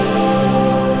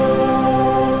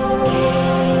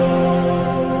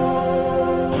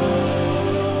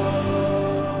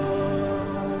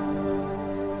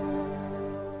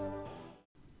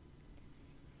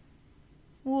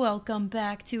Welcome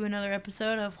back to another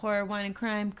episode of Horror, Wine, and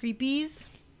Crime Creepies.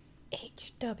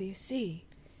 HWC.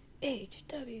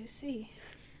 HWC.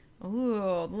 Ooh,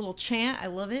 a little chant. I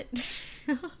love it.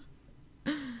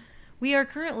 We are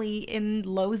currently in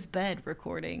Lowe's bed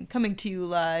recording, coming to you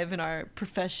live in our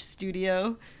profesh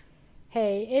studio.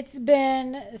 Hey, it's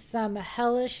been some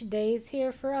hellish days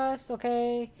here for us,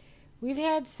 okay? We've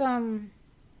had some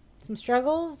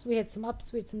struggles. We had some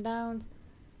ups, we had some downs.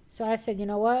 So I said, you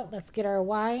know what? Let's get our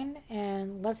wine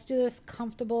and let's do this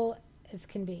comfortable as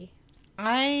can be.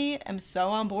 I am so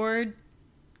on board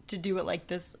to do it like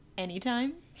this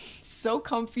anytime. So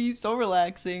comfy, so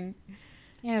relaxing.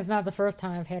 And it's not the first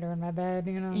time I've had her in my bed,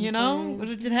 But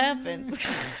it happens.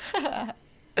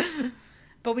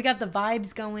 But we got the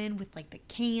vibes going with like the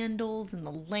candles and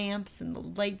the lamps and the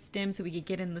lights dim so we could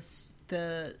get in the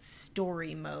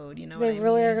story mode, you know what I mean? They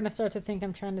really are going to start to think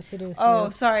I'm trying to seduce you. Oh,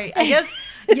 sorry. I guess,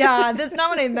 yeah, that's not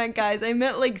what I meant, guys. I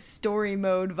meant like story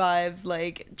mode vibes,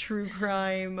 like true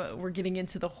crime. We're getting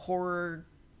into the horror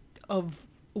of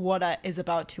what is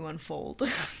about to unfold.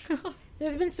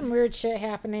 There's been some weird shit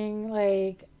happening.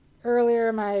 Like,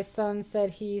 earlier my son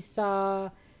said he saw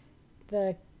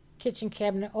the kitchen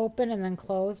cabinet open and then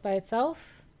close by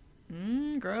itself.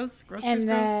 Gross. And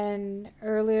then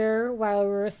earlier, while we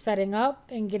were setting up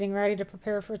and getting ready to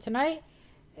prepare for tonight,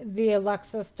 the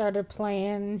Alexa started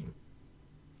playing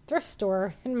Thrift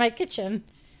Store in my kitchen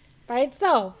by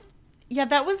itself. Yeah,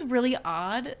 that was really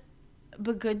odd,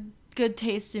 but good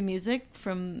taste in music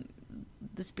from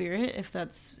the spirit, if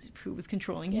that's who was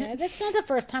controlling it. Yeah, that's not the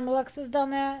first time Alexa's done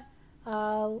that.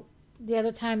 The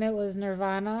other time it was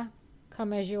Nirvana,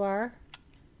 Come As You Are.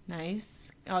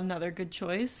 Nice. Another good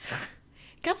choice.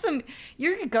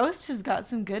 Your ghost has got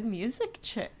some good music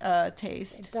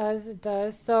taste. It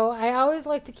does. So I always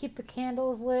like to keep the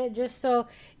candles lit just so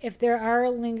if there are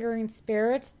lingering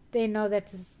spirits, they know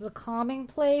that this is a calming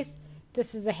place,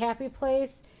 this is a happy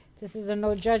place, this is a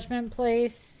no judgment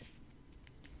place,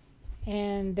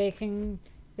 and they can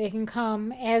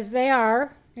come as they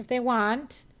are if they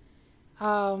want.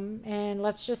 And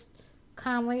let's just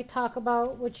calmly talk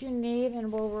about what you need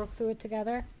and we'll work through it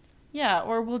together. Yeah,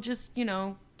 or we'll just,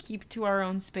 keep to our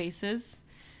own spaces.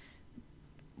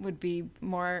 Would be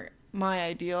more my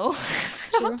ideal.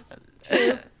 True.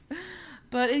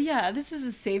 But yeah, this is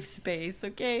a safe space,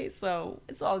 okay? So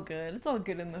it's all good. It's all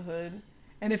good in the hood.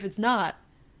 And if it's not,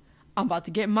 I'm about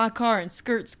to get in my car and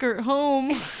skirt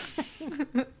home.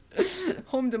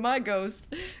 Home to my ghost.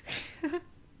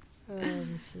 Oh,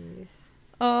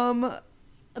 jeez.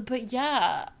 But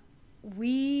yeah,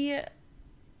 we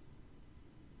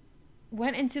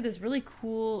went into this really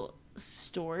cool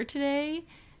store today,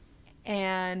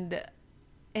 and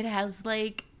it has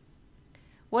like,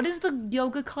 what is the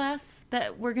yoga class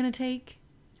that we're gonna take?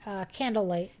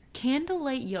 Candlelight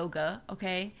Yoga.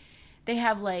 Okay, they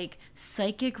have like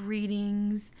psychic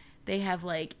readings, they have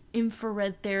like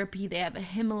infrared therapy, they have a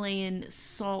Himalayan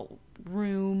salt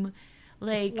room,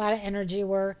 like a lot of energy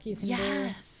work you can do.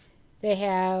 Yes. They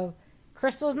have,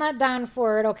 Crystal's not down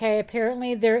for it, okay?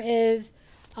 Apparently there is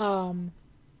a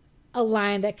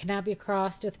line that cannot be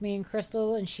crossed with me and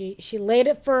Crystal, and she laid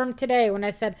it firm today when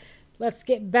I said, let's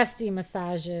get bestie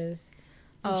massages.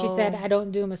 And she said, I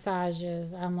don't do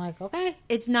massages. I'm like, okay.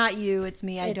 It's not you, it's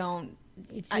me.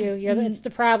 It's you. It's the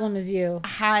problem is you.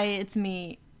 Hi, it's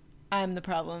me. I'm the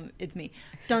problem. It's me.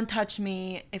 Don't touch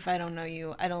me if I don't know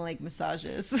you. I don't like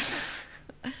massages.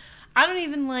 I don't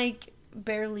even like...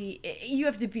 barely. You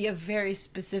have to be a very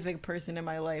specific person in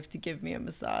my life to give me a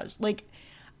massage. Like,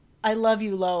 I love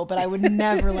you, Lo, but I would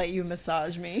never let you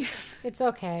massage me. It's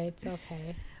okay.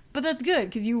 But that's good,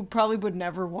 because you probably would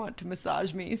never want to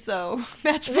massage me, so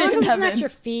match as made long in as heaven. it's not your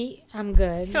feet, I'm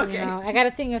good. Okay. I got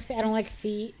a thing with, I don't like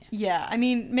feet. Yeah, I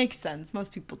mean, makes sense.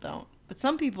 Most people don't. But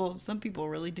some people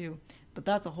really do. But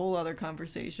that's a whole other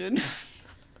conversation.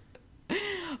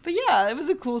 But yeah, it was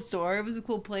a cool store. It was a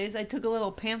cool place. I took a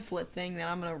little pamphlet thing that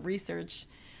I'm going to research.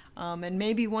 And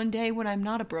maybe one day when I'm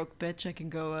not a broke bitch, I can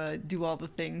go do all the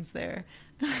things there.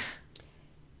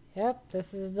 Yep,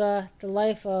 this is the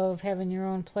life of having your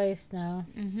own place now.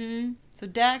 Mm-hmm. So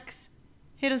Dax,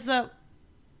 hit us up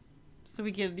so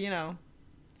we could,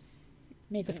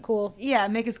 make us cool. Yeah,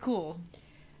 make us cool.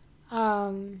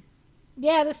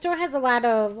 Yeah, the store has a lot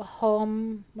of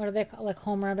home, what do they call, like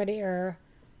home remedy, or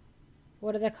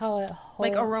what do they call it?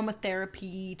 Like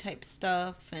aromatherapy type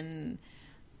stuff, and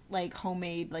like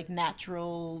homemade, like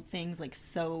natural things like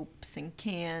soaps and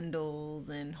candles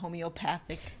and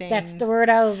homeopathic things. That's the word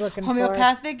I was looking for.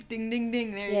 Homeopathic? Ding, ding,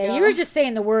 ding. There you go. Yeah, you were just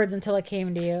saying the words until it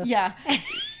came to you. Yeah.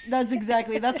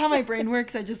 That's how my brain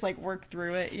works. I just like work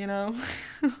through it,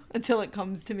 until it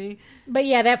comes to me. But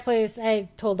yeah, that place, I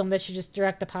told them they should just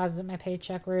direct deposit my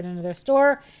paycheck right into their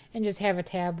store and just have a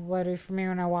tab ready for me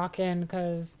when I walk in,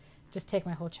 because just take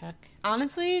my whole check.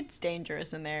 Honestly, it's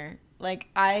dangerous in there. Like,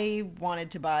 I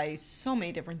wanted to buy so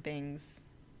many different things,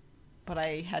 but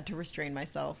I had to restrain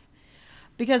myself.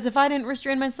 Because if I didn't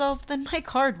restrain myself, then my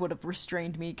card would have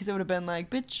restrained me, because it would have been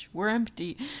like, bitch, we're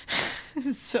empty.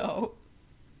 So,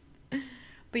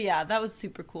 but yeah, that was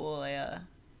super cool. I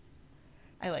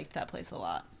liked that place a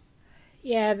lot.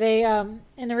 Yeah, they and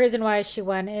the reason why she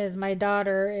went is my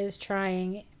daughter is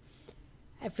trying.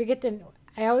 I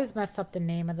always mess up the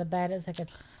name of the bed.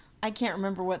 I can't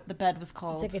remember what the bed was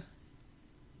called. It's like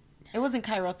it wasn't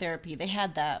chirotherapy. They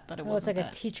had that, but it wasn't like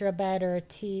a teacher bed or a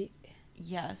tea.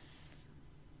 Yes.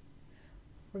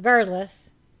 Regardless,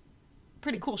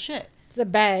 pretty cool shit. It's a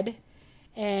bed,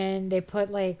 and they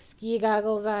put like ski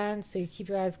goggles on, so you keep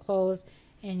your eyes closed,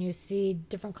 and you see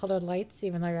different colored lights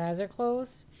even though your eyes are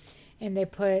closed. And they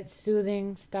put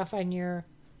soothing stuff in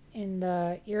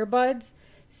the earbuds,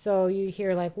 so you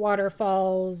hear like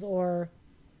waterfalls or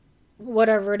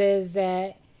whatever it is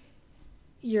that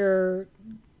you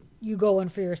go in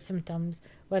for your symptoms,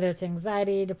 whether it's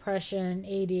anxiety, depression,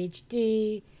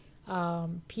 ADHD,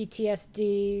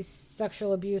 PTSD,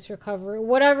 sexual abuse recovery,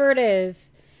 whatever it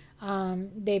is.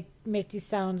 They make these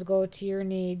sounds go to your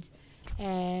needs.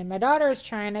 And my daughter is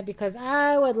trying it because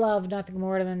I would love nothing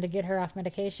more than to get her off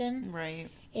medication. Right.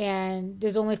 And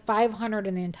there's only 500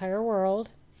 in the entire world.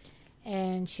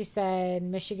 And she said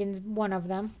Michigan's one of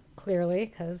them, clearly,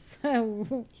 because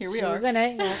here we are. She was in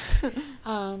it.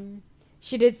 Yeah.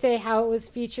 She did say how it was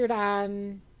featured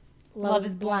on Love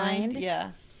is Blind.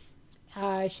 Yeah.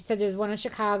 She said there's one in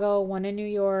Chicago, one in New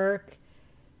York.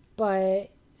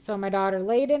 But so my daughter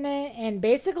laid in it, and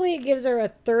basically it gives her a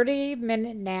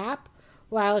 30-minute nap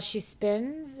while she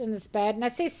spins in this bed. And I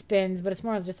say spins, but it's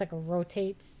more of just like a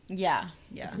rotates. Yeah,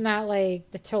 yeah. It's not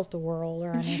like the tilt-a-whirl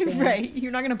or anything. Right,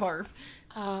 you're not going to barf.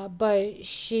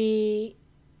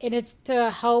 And it's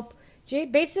to help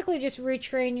basically just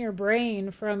retrain your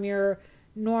brain from your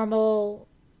normal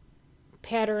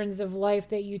patterns of life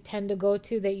that you tend to go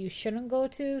to that you shouldn't go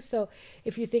to. So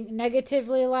if you think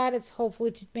negatively a lot, it's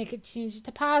hopefully to make it change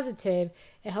to positive.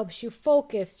 It helps you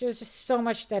focus. There's just so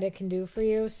much that it can do for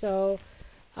you. So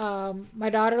my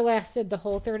daughter lasted the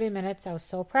whole 30 minutes. I was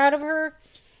so proud of her.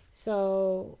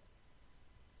 So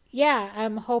yeah,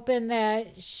 I'm hoping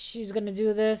that she's going to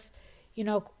do this,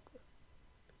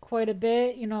 quite a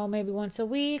bit, maybe once a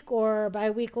week or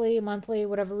bi-weekly, monthly,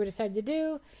 whatever we decide to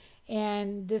do.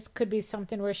 And this could be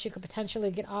something where she could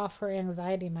potentially get off her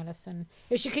anxiety medicine.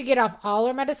 If she could get off all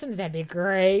her medicines, that'd be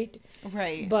great.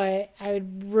 Right. But I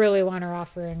would really want her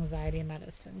off her anxiety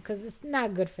medicine because it's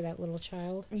not good for that little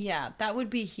child. Yeah, that would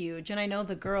be huge. And I know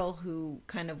the girl who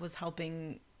kind of was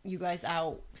helping you guys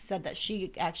out said that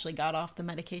she actually got off the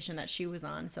medication that she was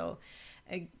on. So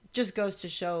it just goes to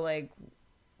show, like,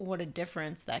 what a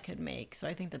difference that could make. So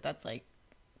I think that that's, like,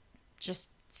 just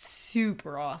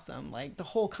super awesome. Like, the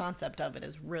whole concept of it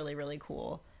is really, really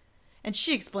cool. And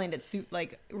she explained it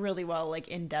really well, like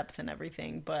in depth and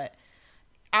everything. But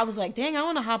I was like, dang, I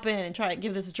want to hop in and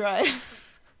give this a try.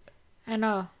 I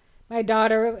know. My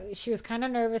daughter, she was kind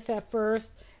of nervous at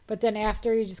first, but then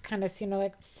after you just kind of see,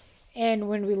 and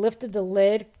when we lifted the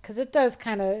lid, because it does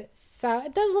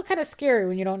look kind of scary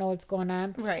when you don't know what's going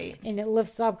on. Right. And it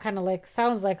lifts up kind of like,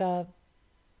 sounds like a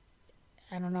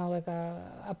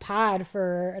pod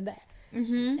for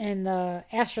and the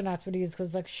astronauts would use,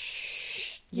 because like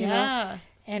shh, you know,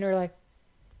 and we're like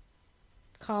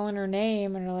calling her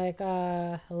name and we're like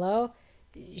hello.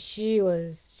 She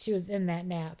was in that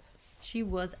nap. She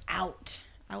was out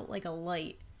like a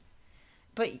light.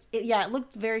 But it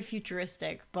looked very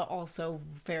futuristic, but also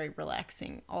very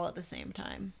relaxing all at the same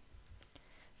time.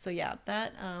 So yeah,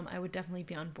 that I would definitely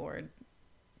be on board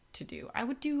to do. I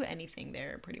would do anything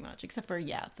there pretty much, except for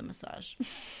the massage.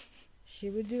 She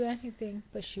would do anything,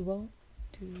 but she won't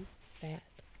do that.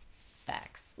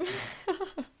 Facts.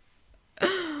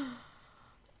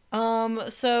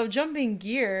 So jumping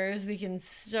gears, we can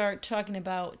start talking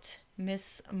about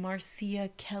Miss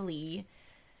Marcia Kelly,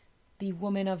 the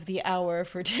woman of the hour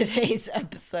for today's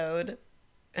episode.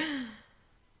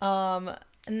 Now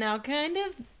kind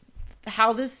of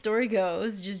how this story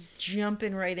goes, just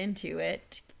jumping right into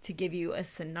it to give you a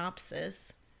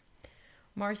synopsis.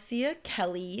 Marcia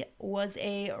Kelly was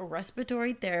a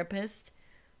respiratory therapist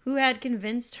who had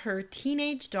convinced her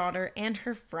teenage daughter and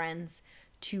her friends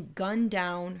to gun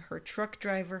down her truck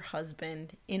driver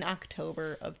husband in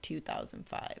October of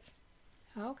 2005.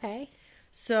 Okay.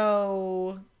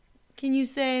 So Can you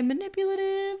say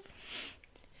manipulative?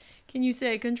 Can you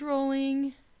say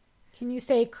controlling? Can you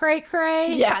say cray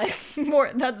cray? Yeah,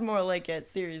 that's more like it,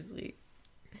 seriously.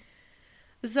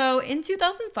 So in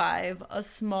 2005, a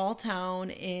small town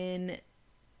in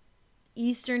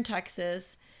eastern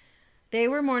Texas, they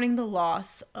were mourning the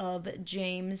loss of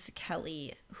James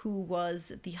Kelly, who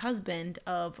was the husband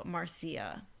of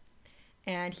Marcia.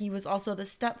 And he was also the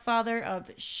stepfather of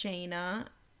Shayna,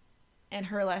 and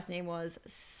her last name was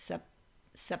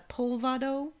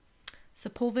Sepulvado.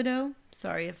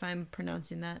 Sorry if I'm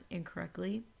pronouncing that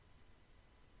incorrectly.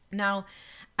 Now,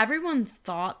 everyone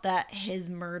thought that his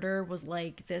murder was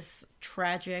like this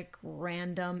tragic,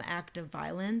 random act of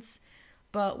violence.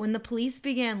 But when the police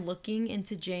began looking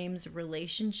into James'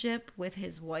 relationship with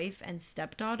his wife and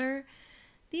stepdaughter,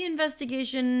 the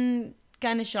investigation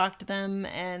kind of shocked them,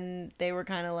 and they were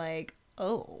kind of like,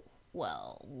 oh,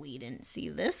 well, we didn't see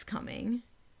this coming.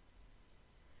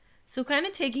 So kind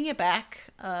of taking it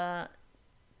back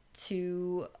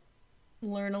to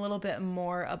learn a little bit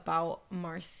more about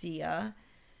Marcia.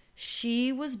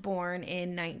 She was born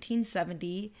in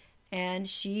 1970, and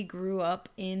she grew up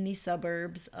in the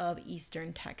suburbs of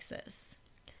eastern Texas.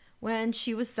 When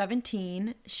she was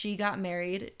 17, she got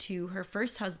married to her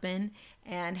first husband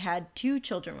and had 2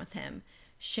 children with him,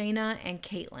 Shayna and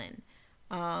Caitlin.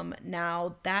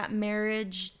 Now, that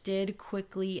marriage did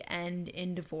quickly end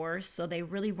in divorce, so they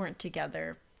really weren't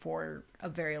together for a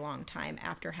very long time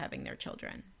after having their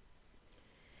children.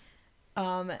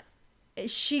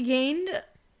 She gained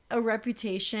a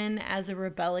reputation as a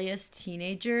rebellious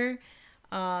teenager,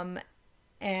 and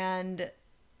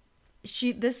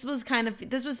this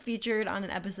was featured on an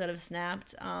episode of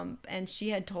Snapped, and she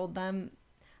had told them,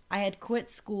 I had quit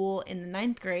school in the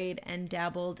 9th grade and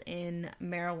dabbled in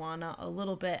marijuana a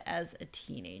little bit as a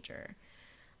teenager.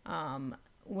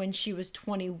 When she was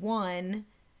 21,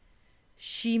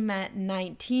 she met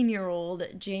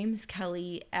 19-year-old James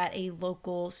Kelly at a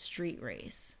local street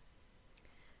race.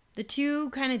 The two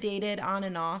kind of dated on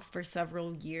and off for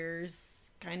several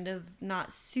years, kind of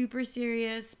not super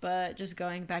serious, but just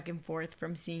going back and forth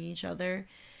from seeing each other.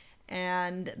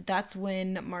 And that's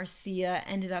when Marcia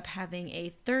ended up having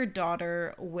a 3rd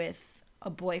daughter with a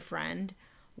boyfriend,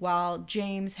 while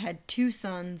James had 2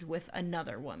 sons with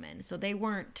another woman. So they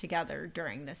weren't together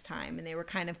during this time, and they were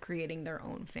kind of creating their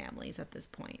own families at this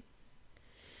point.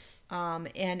 And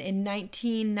in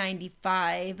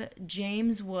 1995,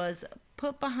 James was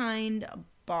put behind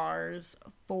bars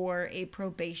for a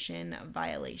probation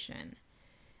violation.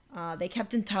 They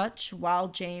kept in touch while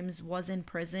James was in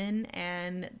prison,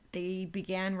 and they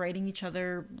began writing each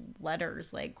other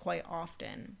letters, like, quite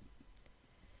often.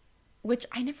 Which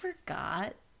I never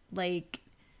got. Like,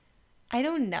 I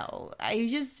don't know. I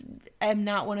just am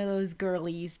not one of those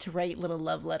girlies to write little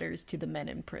love letters to the men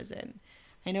in prison.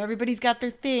 I know everybody's got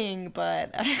their thing, but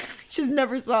I just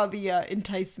never saw the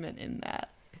enticement in that.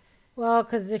 Well,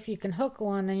 because if you can hook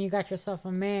one, then you got yourself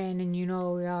a man, and you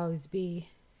know we'll always be.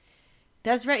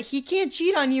 That's right. He can't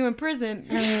cheat on you in prison.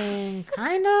 I mean,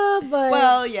 kind of, but...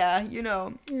 Well, yeah, you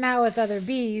know. Not with other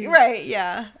bees. Right,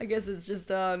 yeah. I guess it's just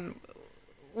on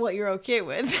what you're okay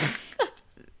with.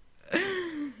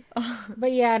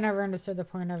 But yeah, I never understood the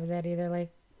point of that either.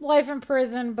 Like, life in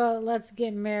prison, but let's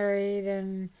get married,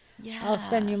 and I'll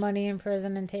send you money in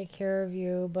prison and take care of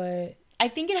you, but... I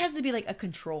think it has to be, like, a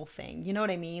control thing. You know what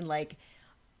I mean? Like,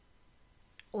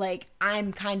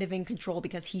 I'm kind of in control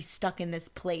because he's stuck in this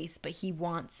place, but he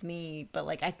wants me, but,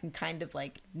 like, I can kind of,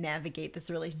 like, navigate this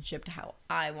relationship to how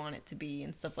I want it to be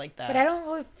and stuff like that. But I don't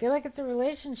really feel like it's a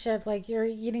relationship. Like, you're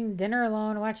eating dinner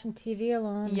alone, watching TV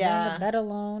alone, going to bed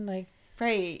alone, like...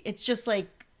 Right. It's just,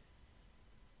 like,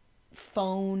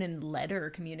 phone and letter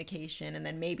communication, and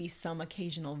then maybe some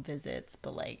occasional visits,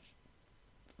 but, like,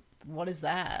 what is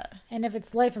that? And if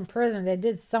it's life in prison, they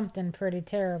did something pretty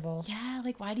terrible. Yeah,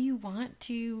 like, why do you want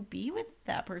to be with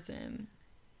that person?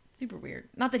 Super weird.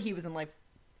 Not that he was in life,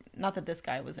 not that this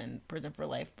guy was in prison for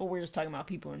life, but we're just talking about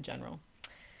people in general.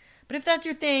 But if that's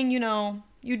your thing, you know,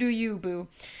 you do you, boo.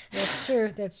 That's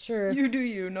true, that's true. You do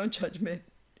you, no judgment.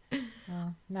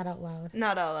 Well, not out loud.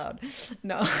 Not out loud,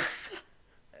 no.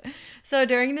 So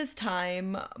during this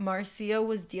time, Marcia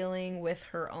was dealing with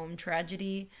her own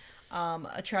tragedy.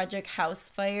 A tragic house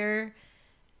fire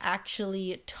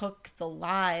actually took the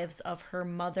lives of her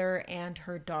mother and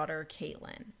her daughter,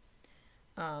 Caitlin.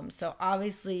 So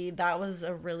obviously that was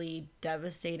a really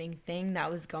devastating thing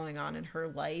that was going on in her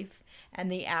life.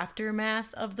 And the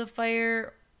aftermath of the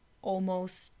fire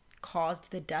almost caused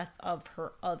the death of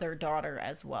her other daughter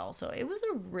as well. So it was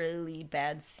a really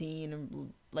bad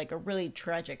scene, like a really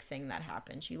tragic thing that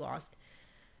happened.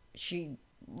 She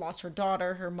lost her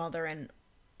daughter, her mother, and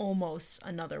almost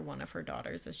another one of her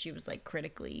daughters as she was like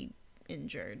critically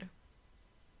injured.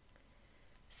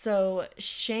 So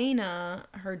Shayna,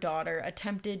 her daughter,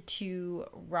 attempted to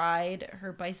ride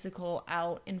her bicycle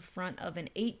out in front of an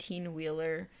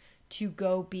 18-wheeler to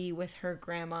go be with her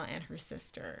grandma and her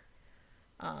sister.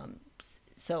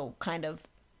 So kind of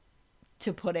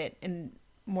to put it in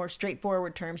more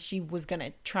straightforward terms, she was going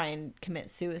to try and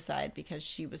commit suicide because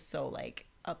she was so like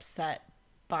upset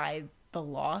by the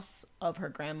loss of her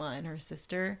grandma and her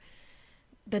sister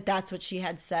that's what she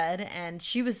had said. And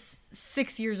she was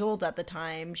 6 years old at the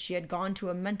time. She had gone to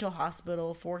a mental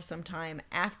hospital for some time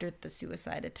after the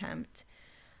suicide attempt.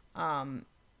 And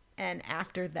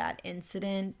after that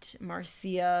incident,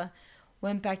 Marcia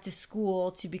went back to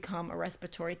school to become a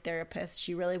respiratory therapist.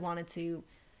 She really wanted to,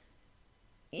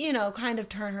 kind of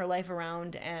turn her life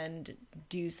around and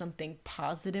do something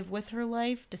positive with her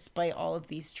life, despite all of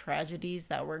these tragedies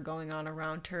that were going on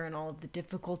around her and all of the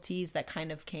difficulties that kind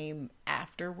of came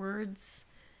afterwards.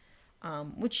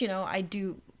 Which, I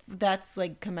do, that's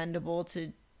like commendable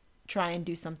to try and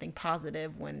do something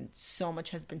positive when so much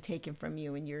has been taken from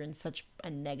you and you're in such a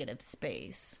negative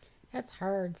space. That's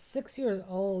hard. 6 years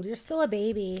old. You're still a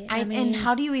baby. And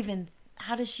how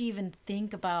does she even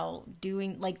think about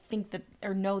doing, like, think that,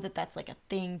 or know that that's like a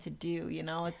thing to do,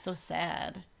 It's so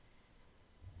sad.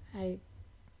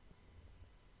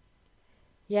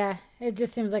 Yeah, it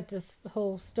just seems like this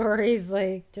whole story is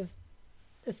like just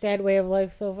a sad way of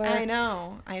life so far. I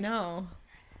know.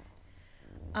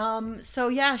 So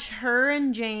yeah, her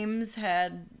and James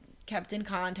had kept in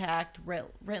contact,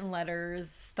 written letters,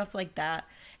 stuff like that.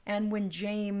 And when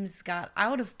James got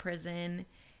out of prison,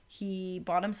 he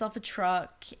bought himself a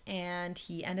truck and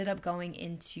he ended up going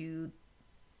into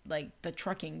like the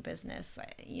trucking business,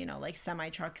 like semi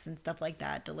trucks and stuff like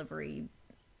that,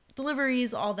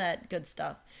 deliveries, all that good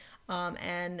stuff.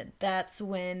 And that's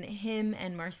when him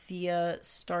and Marcia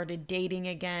started dating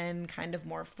again, kind of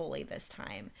more fully this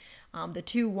time. The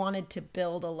two wanted to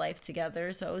build a life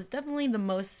together, so it was definitely the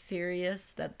most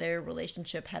serious that their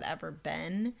relationship had ever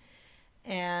been.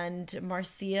 And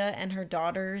Marcia and her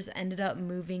daughters ended up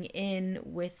moving in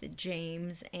with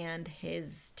James and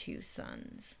his two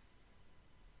sons.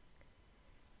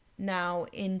 Now,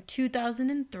 in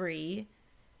 2003,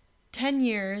 10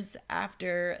 years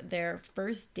after their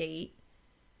first date,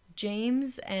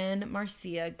 James and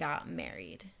Marcia got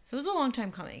married. So it was a long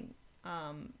time coming.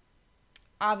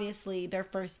 Obviously, their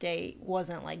first date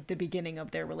wasn't like the beginning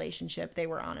of their relationship. They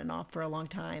were on and off for a long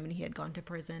time, and he had gone to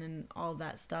prison and all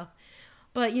that stuff.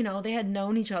 But, they had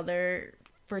known each other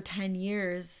for 10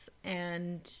 years,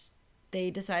 and they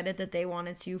decided that they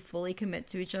wanted to fully commit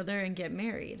to each other and get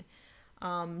married.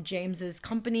 James's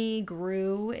company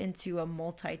grew into a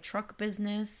multi-truck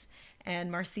business,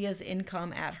 and Marcia's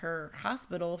income at her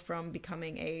hospital from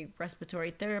becoming a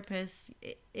respiratory therapist,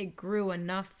 it grew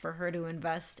enough for her to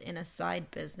invest in a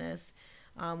side business,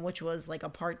 which was like a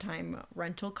part-time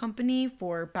rental company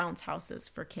for bounce houses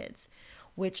for kids,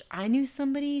 which I knew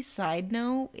somebody, side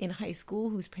note, in high school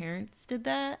whose parents did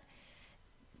that.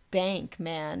 Bank,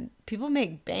 man. People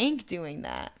make bank doing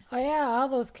that. Oh yeah, all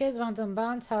those kids want them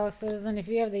bounce houses, and if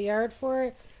you have the yard for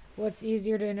it, what's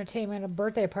easier to entertain at a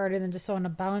birthday party than just throwing a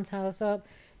bounce house up?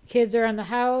 Kids are in the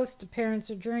house, the parents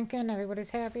are drinking,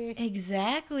 everybody's happy.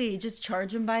 Exactly. Just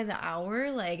charge them by the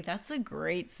hour. Like, that's a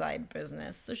great side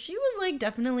business. So she was like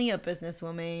definitely a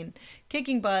businesswoman,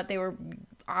 kicking butt. They were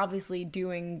obviously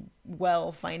doing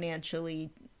well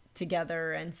financially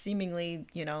together and seemingly,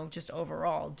 just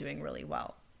overall doing really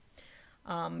well.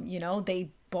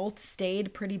 They both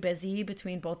stayed pretty busy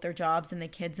between both their jobs and the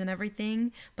kids and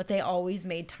everything, but they always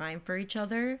made time for each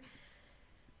other.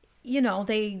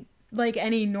 They, like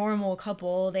any normal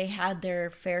couple, they had their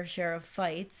fair share of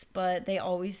fights, but they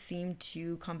always seemed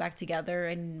to come back together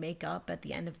and make up at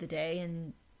the end of the day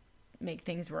and make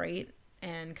things right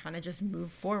and kind of just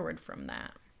move forward from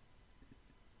that.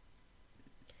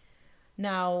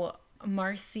 Now,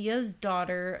 Marcia's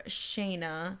daughter,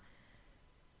 Shayna,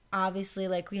 obviously,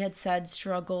 like we had said,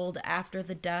 struggled after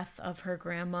the death of her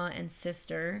grandma and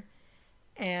sister.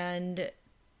 And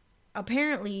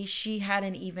apparently she had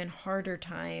an even harder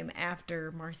time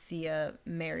after Marcia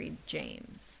married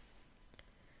James.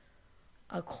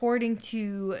 According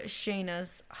to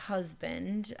Shayna's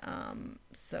husband,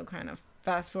 so kind of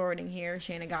fast forwarding here,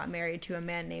 Shayna got married to a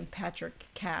man named Patrick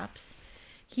Capps.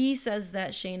 He says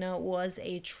that Shayna was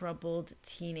a troubled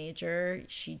teenager.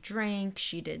 She drank,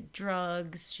 she did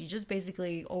drugs, she just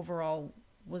basically overall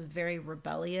was very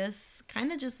rebellious, kind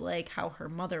of just like how her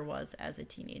mother was as a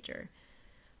teenager.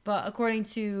 But according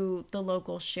to the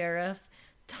local sheriff,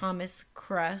 Thomas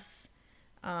Kress,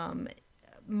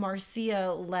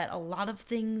 Marcia let a lot of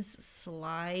things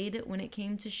slide when it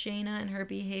came to Shayna and her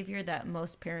behavior that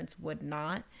most parents would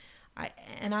not.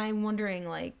 I'm wondering,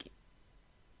 like,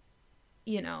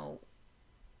 you know,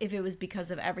 if it was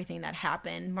because of everything that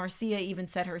happened. Marcia even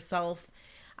said herself,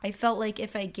 I felt like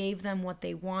if I gave them what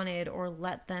they wanted or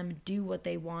let them do what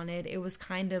they wanted, it was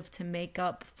kind of to make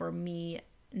up for me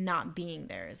not being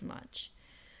there as much.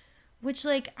 Which,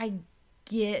 like, I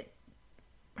get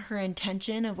her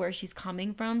intention of where she's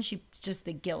coming from. She's just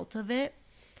the guilt of it.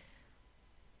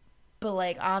 But,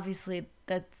 like, obviously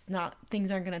that's not, things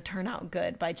aren't going to turn out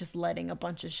good by just letting a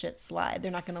bunch of shit slide.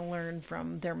 They're not going to learn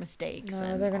from their mistakes.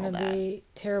 No, they're going to be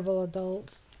terrible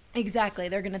adults. Exactly.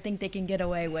 They're going to think they can get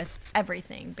away with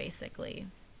everything, basically.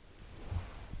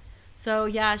 So,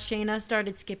 yeah, Shayna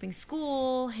started skipping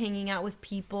school, hanging out with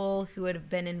people who had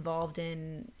been involved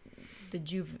in the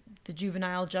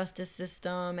juvenile justice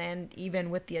system and even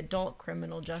with the adult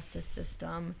criminal justice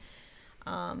system.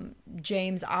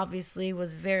 James obviously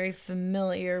was very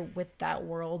familiar with that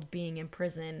world, being in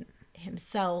prison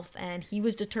himself, and he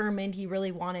was determined. He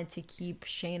really wanted to keep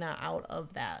Shayna out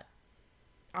of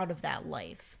that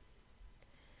life.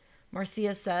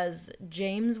 Marcia says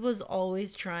James was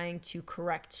always trying to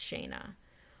correct Shayna,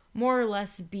 more or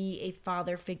less be a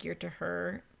father figure to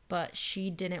her, but she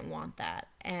didn't want that,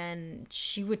 and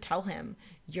she would tell him,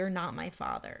 "You're not my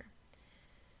father."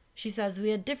 She says we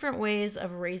had different ways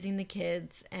of raising the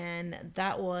kids, and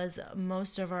that was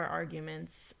most of our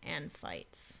arguments and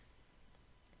fights.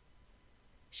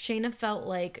 Shayna felt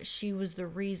like she was the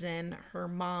reason her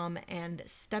mom and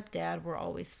stepdad were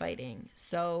always fighting,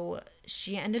 so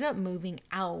she ended up moving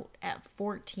out at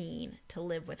 14 to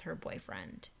live with her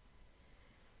boyfriend.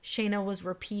 Shayna was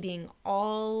repeating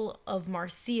all of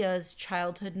Marcia's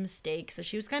childhood mistakes, so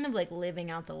she was kind of like living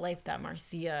out the life that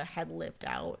Marcia had lived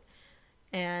out.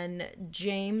 And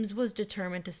James was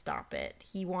determined to stop it.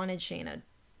 He wanted Shayna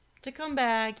to come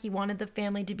back. He wanted the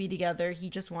family to be together. He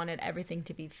just wanted everything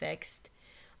to be fixed.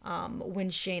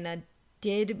 When Shayna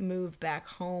did move back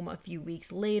home a few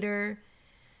weeks later,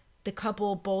 the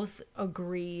couple both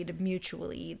agreed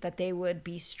mutually that they would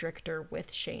be stricter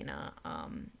with Shayna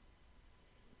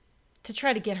to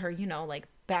try to get her, like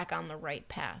back on the right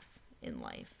path in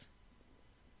life.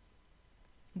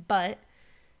 But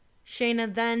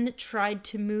Shayna then tried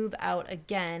to move out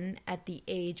again at the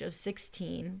age of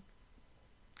 16.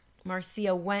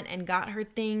 Marcia went and got her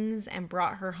things and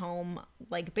brought her home,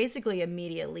 like, basically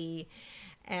immediately.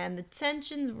 And the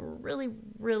tensions were really,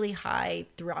 really high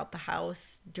throughout the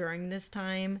house during this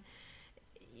time,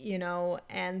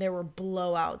 and there were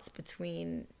blowouts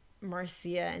between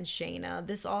Marcia and Shayna.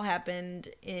 This all happened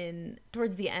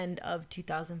towards the end of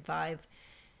 2005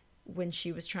 when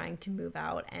she was trying to move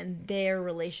out, and their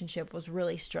relationship was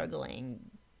really struggling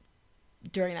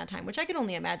during that time, which I can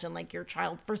only imagine. Like, your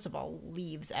child, first of all,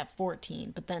 leaves at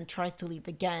 14, but then tries to leave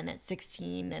again at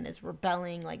 16 and is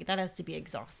rebelling. Like, that has to be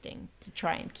exhausting to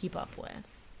try and keep up with.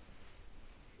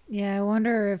 Yeah, I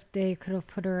wonder if they could have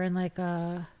put her in like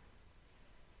a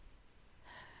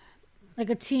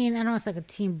teen, I don't know, it's like a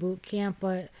teen boot camp,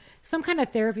 but some kind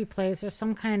of therapy place or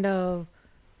some kind of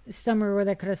somewhere where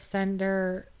they could have sent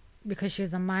her, because she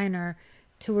was a minor,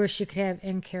 to where she could have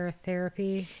in-care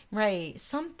therapy. Right.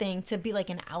 Something to be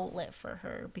like an outlet for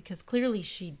her, because clearly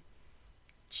she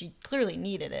clearly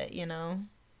needed it, And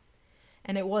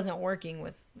it wasn't working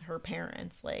with her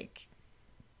parents. Like,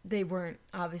 they weren't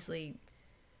obviously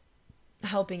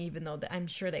helping, even though I'm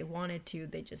sure they wanted to.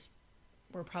 They just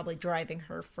were probably driving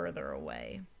her further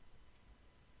away.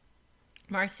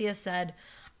 Marcia said,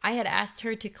 I had asked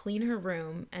her to clean her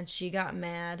room and she got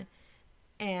mad,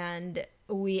 and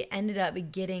we ended up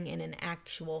getting in an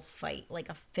actual fight, like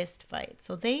a fist fight.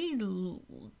 So they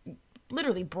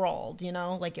literally brawled,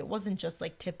 like it wasn't just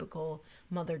like typical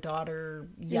mother-daughter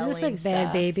yelling. Is this like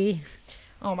Bad Baby?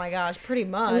 Oh my gosh, pretty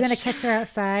much. We're going to catch her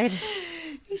outside.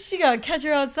 She got to catch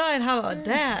her outside. How about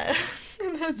that?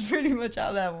 And that's pretty much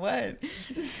how that went.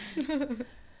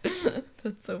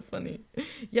 That's so funny.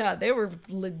 Yeah, they were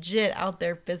legit out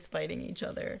there fist fighting each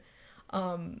other.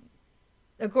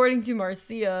 According to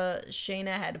Marcia,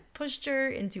 Shayna had pushed her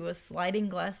into a sliding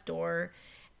glass door,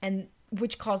 and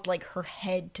which caused like her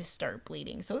head to start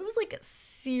bleeding. So it was like a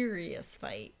serious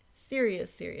fight.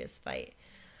 Serious fight.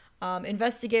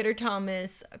 Investigator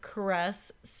Thomas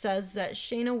Caress says that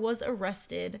Shayna was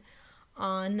arrested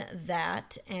on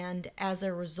that, and as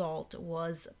a result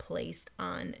was placed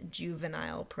on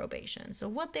juvenile probation. So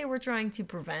what they were trying to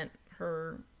prevent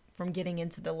her from getting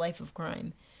into the life of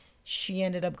crime, she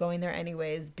ended up going there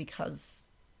anyways because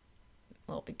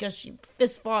she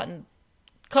fist fought and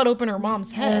cut open her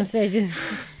mom's head. So just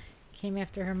came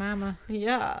after her mama.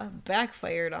 Yeah,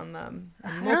 backfired on them. In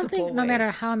I don't think, multiple no matter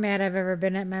ways. how mad I've ever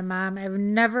been at my mom, I've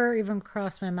never even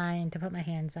crossed my mind to put my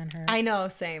hands on her. I know,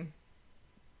 same.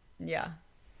 Yeah.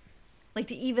 Like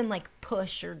to even like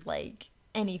push or like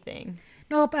anything.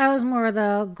 Nope, I was more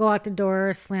the go out the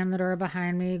door, slam the door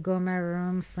behind me, go in my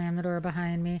room, slam the door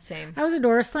behind me. Same. I was a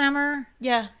door slammer,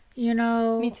 Yeah, you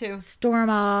know. me too. Storm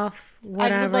off,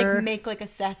 whatever. I would like make like a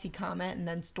sassy comment and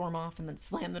then storm off and then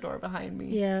slam the door behind me.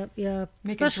 Yep.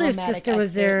 Make a Especially if dramatic sister was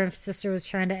exit. there, if sister was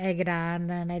trying to egg it on,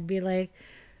 then I'd be like,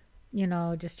 you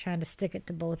know, just trying to stick it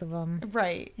to both of them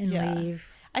Right. and yeah. leave.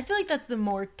 I feel like that's the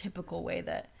more typical way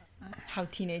that how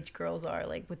teenage girls are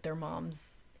like with their moms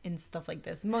and stuff like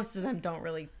this. Most of them don't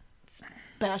really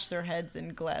bash their heads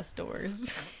in glass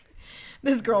doors.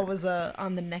 This girl was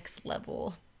on the next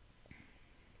level.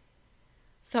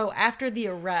 So after the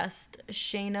arrest,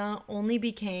 Shayna only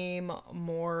became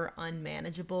more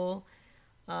unmanageable.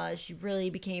 She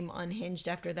really became unhinged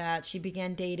after that. She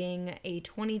began dating a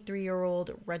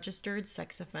 23-year-old registered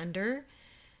sex offender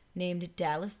named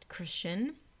Dallas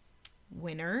Christian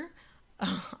Winner.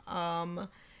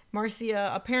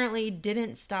 Marcia apparently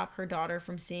didn't stop her daughter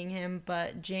from seeing him,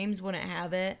 but James wouldn't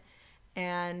have it.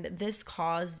 And this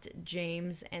caused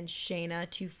James and Shayna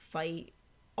to fight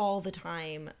all the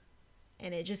time.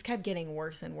 And it just kept getting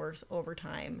worse and worse over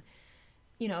time.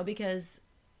 You know, because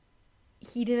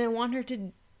he didn't want her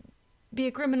to be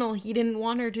a criminal. He didn't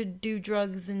want her to do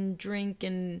drugs and drink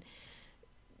and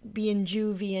be in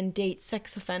juvie and date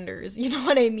sex offenders. You know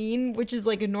what I mean? Which is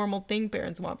like a normal thing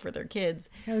parents want for their kids.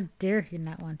 How dare he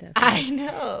not want that? I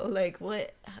know. Like,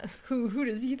 what? Who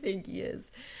does he think he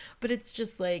is? But it's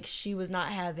just like she was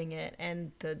not having it.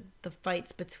 And the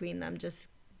fights between them just...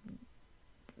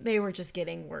 they were just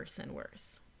getting worse and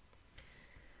worse.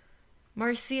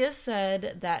 Marcia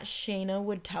said that Shayna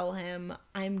would tell him,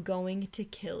 "I'm going to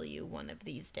kill you one of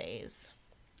these days."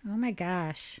 Oh my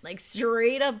gosh. Like,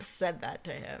 straight up said that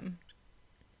to him.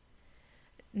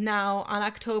 Now, on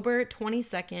October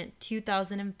 22nd,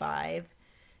 2005,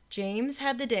 James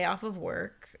had the day off of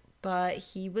work, but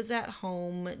he was at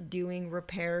home doing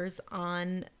repairs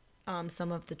on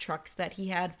some of the trucks that he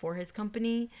had for his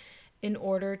company in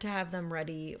order to have them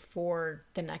ready for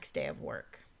the next day of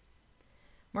work.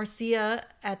 Marcia,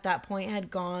 at that point,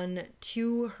 had gone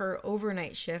to her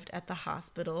overnight shift at the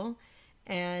hospital,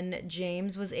 and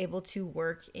James was able to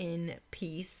work in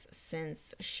peace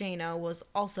since Shayna was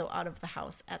also out of the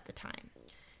house at the time.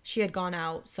 She had gone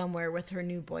out somewhere with her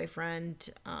new boyfriend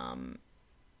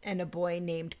and a boy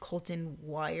named Colton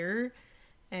Wire,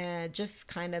 just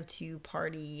kind of to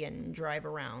party and drive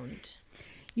around.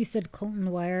 You said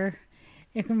Colton Wire.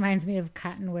 It reminds me of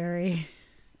Cotton Wary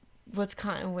What's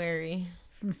Cotton Wary?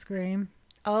 from Scream.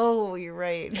 Oh, you're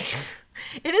right.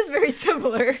 It is very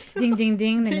similar. Ding, ding,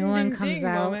 ding. The Ding, new one ding, comes ding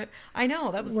out. moment. I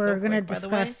know, that was We're so going to quick, by the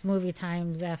way. discuss movie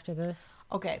times after this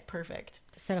Okay, perfect.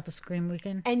 to set up a Scream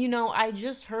weekend. And you know, I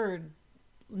just heard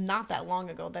not that long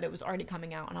ago that it was already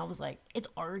coming out, and I was like, it's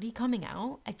already coming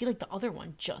out? I feel like the other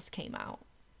one just came out.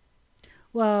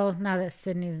 Well, now that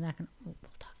Sydney's not going to... we'll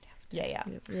talk after. Yeah.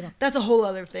 We don't... That's a whole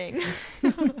other thing.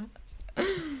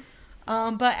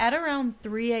 But at around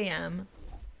 3 a.m.,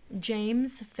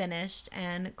 James finished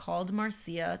and called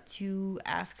Marcia to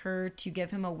ask her to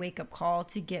give him a wake-up call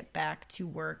to get back to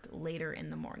work later in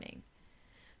the morning.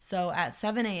 So at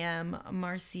 7 a.m.,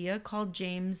 Marcia called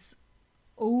James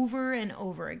over and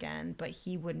over again, but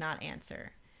he would not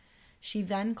answer. She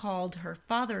then called her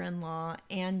father-in-law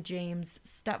and James'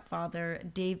 stepfather,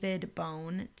 David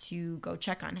Bone, to go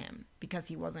check on him because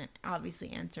he wasn't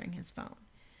obviously answering his phone.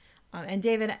 And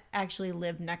David actually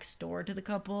lived next door to the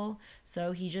couple,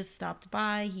 so he just stopped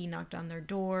by, he knocked on their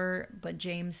door, but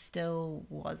James still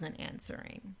wasn't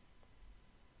answering.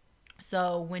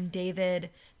 So when David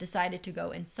decided to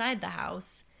go inside the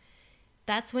house,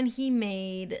 that's when he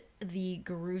made the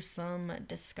gruesome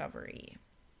discovery.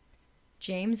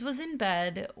 James was in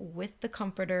bed with the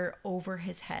comforter over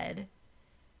his head,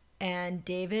 and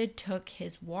David took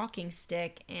his walking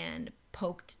stick and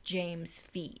poked James'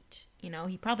 feet. You know,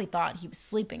 he probably thought he was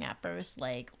sleeping at first,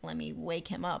 like, let me wake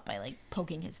him up by, like,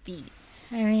 poking his feet.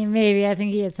 I mean, maybe. I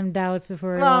think he had some doubts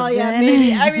before he Well, walked yeah, in.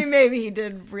 maybe. I mean, maybe he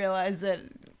did realize that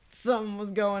something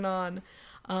was going on.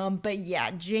 But yeah,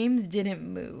 James didn't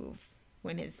move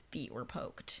when his feet were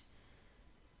poked.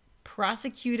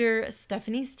 Prosecutor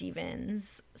Stephanie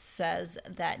Stevens says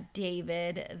that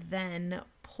David then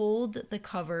pulled the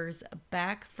covers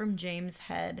back from James'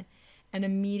 head and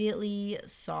immediately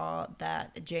saw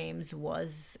that James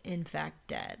was in fact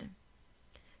dead.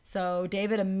 So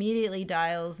David immediately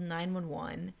dials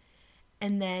 911,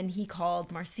 And then he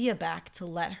called Marcia back to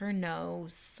let her know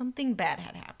something bad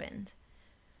had happened.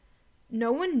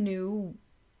 No one knew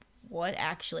what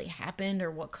actually happened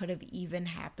or what could have even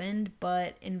happened,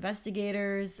 but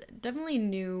investigators definitely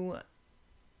knew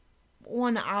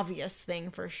one obvious thing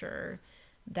for sure,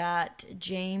 that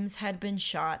James had been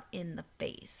shot in the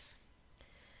face.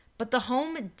 But the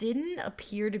home didn't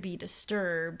appear to be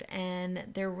disturbed, and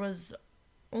there was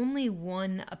only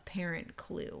one apparent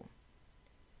clue.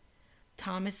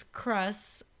 Thomas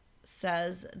Kruss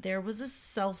says there was a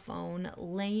cell phone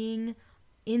laying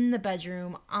in the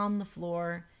bedroom on the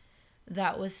floor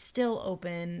that was still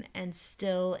open and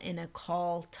still in a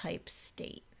call type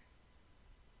state.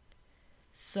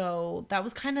 So that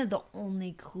was kind of the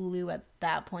only clue at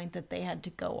that point that they had to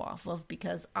go off of,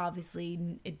 because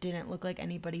obviously it didn't look like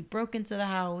anybody broke into the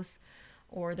house,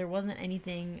 or there wasn't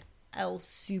anything else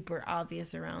super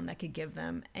obvious around that could give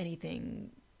them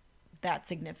anything that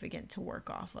significant to work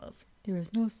off of. There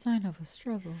was no sign of a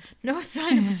struggle. No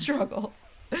sign of a struggle.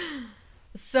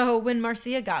 So when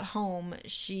Marcia got home,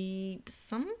 she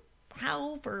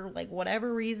somehow, for like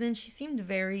whatever reason, she seemed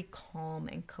very calm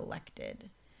and collected.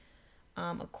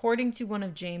 According to one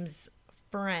of James'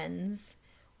 friends,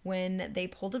 when they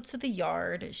pulled up to the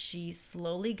yard, she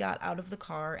slowly got out of the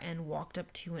car and walked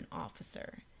up to an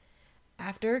officer.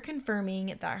 After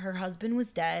confirming that her husband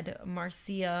was dead,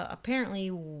 Marcia apparently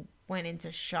went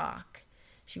into shock.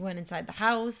 She went inside the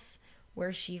house,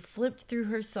 where she flipped through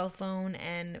her cell phone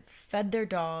and fed their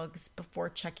dogs before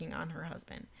checking on her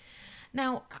husband.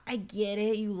 Now, I get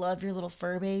it, you love your little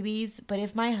fur babies, but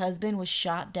if my husband was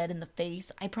shot dead in the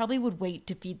face, I probably would wait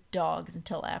to feed dogs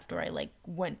until after I,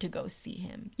 went to go see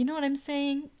him. You know what I'm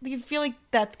saying? I feel like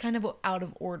that's kind of an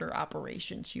out-of-order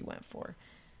operation she went for.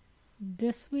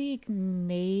 This week,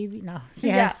 maybe. No.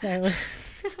 Yes. Yeah.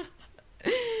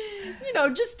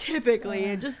 Just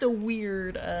typically, just a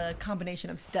weird combination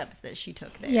of steps that she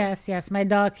took there. Yes. My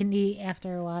dog can eat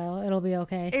after a while. It'll be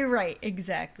okay. Right,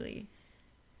 exactly.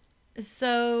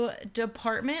 So,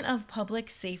 Department of Public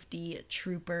Safety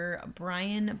Trooper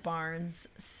Brian Barnes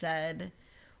said,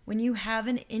 when you have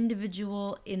an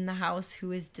individual in the house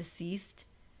who is deceased,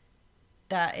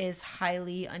 that is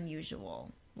highly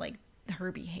unusual. Like,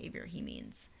 her behavior, he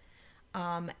means.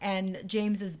 And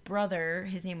James's brother,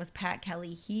 his name was Pat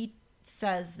Kelly, he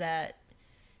says that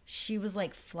she was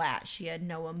flat. She had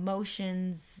no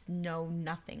emotions, no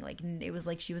nothing. It was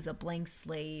like she was a blank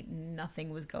slate. Nothing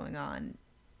was going on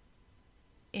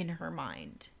in her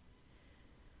mind.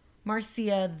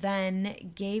 Marcia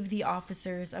then gave the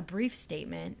officers a brief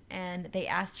statement, and they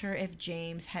asked her if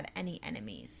James had any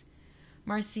enemies.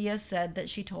 Marcia said that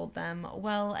she told them,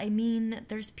 well, I mean,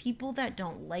 there's people that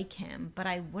don't like him, but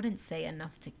I wouldn't say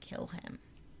enough to kill him.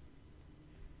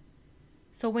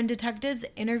 So when detectives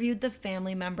interviewed the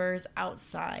family members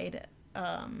outside,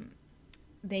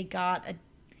 they got a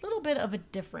little bit of a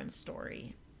different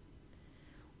story.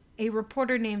 A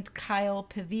reporter named Kyle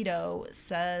Pivito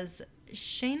says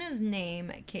Shayna's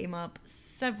name came up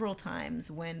several times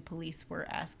when police were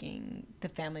asking the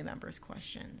family members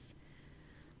questions.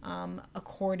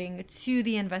 According to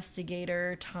the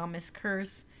investigator, Thomas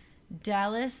Kruss,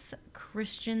 Dallas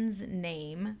Christian's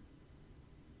name,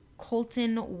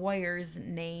 Colton Wyer's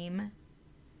name,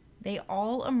 they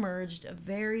all emerged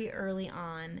very early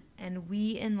on, and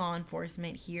we in law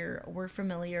enforcement here were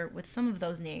familiar with some of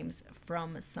those names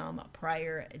from some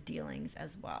prior dealings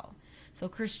as well. So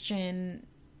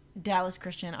Dallas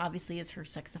Christian obviously is her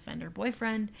sex offender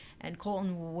boyfriend, and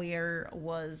Colton Wyer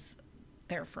was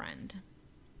their friend,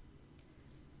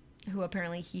 who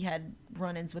apparently he had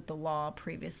run-ins with the law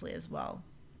previously as well.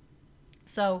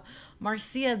 So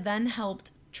Marcia then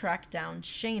helped track down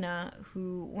Shayna,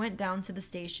 who went down to the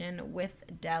station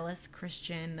with Dallas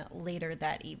Christian later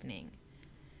that evening.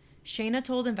 Shayna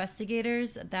told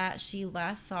investigators that she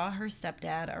last saw her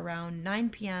stepdad around 9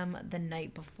 p.m. the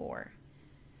night before.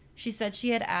 She said she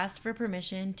had asked for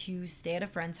permission to stay at a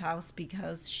friend's house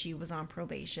because she was on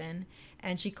probation,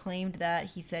 and she claimed that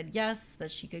he said yes, that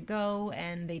she could go,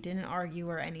 and they didn't argue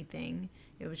or anything.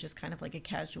 It was just kind of like a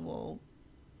casual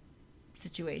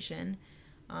situation.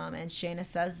 And Shayna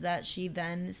says that she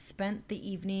then spent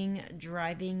the evening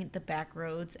driving the back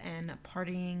roads and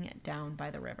partying down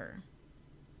by the river.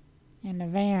 In the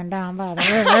van down by the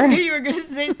I river. knew you were going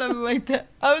to say something like that.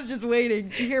 I was just waiting.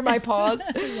 Did you hear my pause?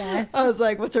 Yes. I was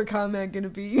like, what's her comment going to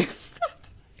be?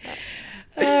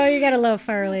 Oh, you gotta love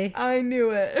Farley. I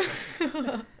knew it.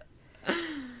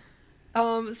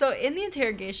 So in the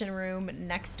interrogation room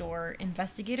next door,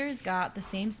 investigators got the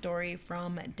same story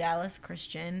from Dallas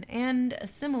Christian and a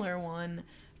similar one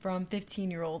from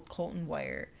 15-year-old Colton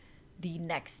Wyer the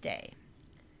next day.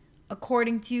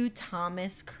 According to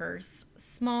Thomas Kerse,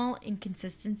 small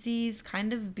inconsistencies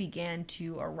kind of began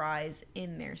to arise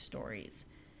in their stories.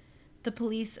 The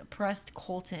police pressed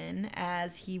Colton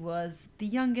as he was the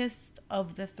youngest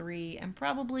of the three and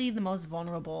probably the most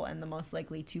vulnerable and the most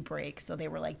likely to break. So they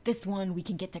were like, this one we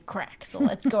can get to crack, so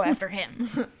let's go after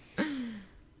him.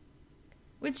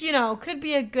 Which, you know, could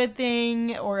be a good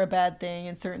thing or a bad thing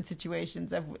in certain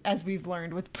situations, as we've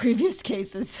learned with previous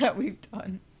cases that we've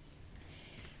done.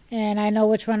 And I know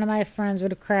which one of my friends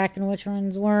would crack and which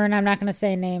ones weren't. I'm not going to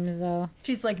say names, though.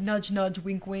 She's like, nudge, nudge,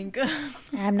 wink, wink.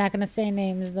 I'm not going to say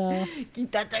names, though.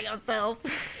 Keep that to yourself.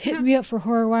 Hit me up for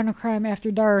Horror, Wine, and Crime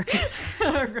After Dark.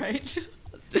 Right.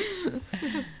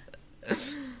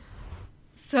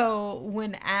 So,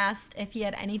 when asked if he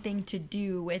had anything to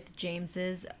do with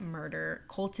James's murder,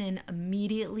 Colton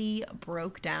immediately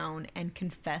broke down and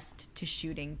confessed to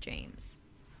shooting James.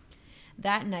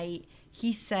 That night,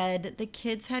 he said the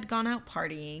kids had gone out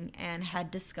partying and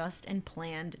had discussed and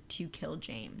planned to kill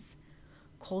James.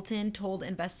 Colton told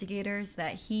investigators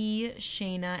that he,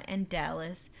 Shayna, and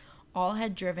Dallas all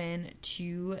had driven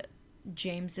to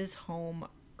James's home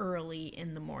early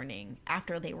in the morning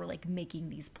after they were like making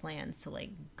these plans to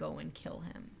like go and kill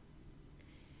him.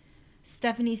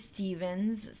 Stephanie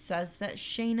Stevens says that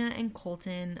Shayna and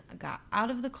Colton got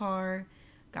out of the car,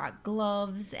 got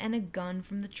gloves and a gun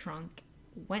from the trunk,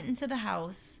 went into the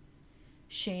house.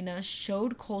 Shayna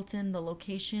showed Colton the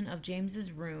location of James's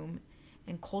room,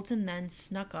 and Colton then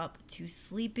snuck up to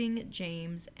sleeping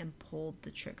James and pulled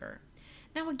the trigger.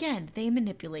 Now again, they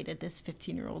manipulated this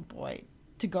 15-year-old boy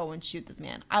to go and shoot this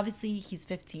man. Obviously, he's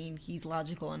 15. He's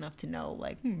logical enough to know,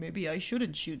 like, maybe I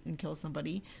shouldn't shoot and kill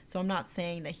somebody. So I'm not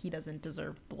saying that he doesn't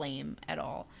deserve blame at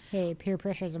all. Hey, peer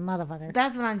pressure's a motherfucker.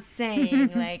 That's what I'm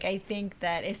saying. Like, I think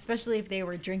that, especially if they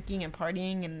were drinking and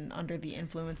partying and under the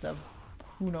influence of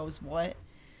who knows what,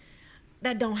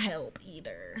 that don't help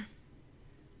either.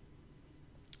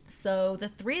 So the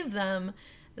three of them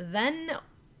then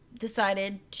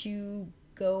decided to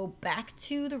go back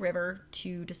to the river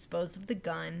to dispose of the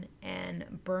gun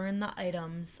and burn the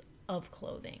items of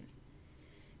clothing.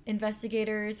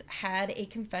 Investigators had a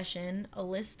confession, a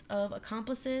list of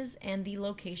accomplices, and the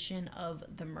location of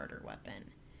the murder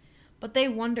weapon. But they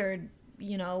wondered,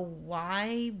 you know,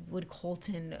 why would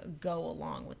Colton go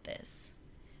along with this?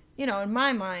 You know, in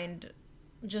my mind,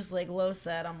 just like Lo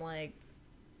said, I'm like,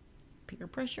 peer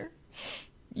pressure,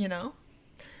 you know?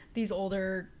 These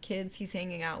older kids he's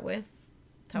hanging out with.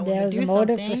 That was the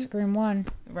motive for Scream 1.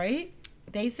 Right?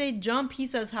 They say jump, he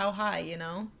says how high, you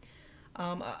know?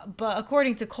 But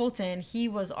according to Colton, he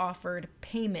was offered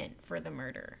payment for the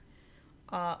murder.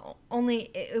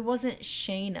 Only it wasn't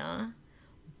Shayna,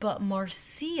 but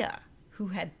Marcia who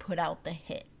had put out the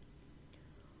hit.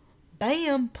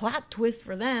 Bam! Plot twist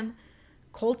for them.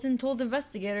 Colton told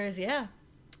investigators, yeah,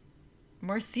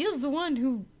 Marcia's the one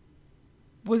who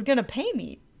was going to pay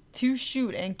me to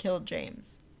shoot and kill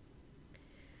James.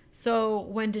 So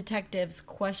when detectives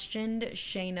questioned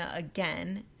Shayna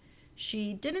again,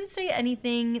 she didn't say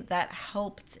anything that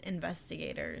helped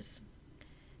investigators.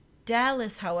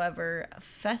 Dallas, however,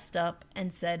 fessed up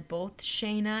and said both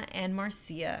Shayna and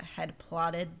Marcia had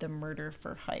plotted the murder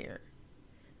for hire.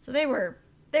 So they were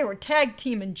tag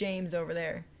teaming James over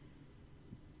there.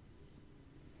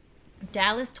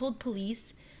 Dallas told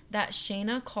police that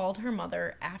Shayna called her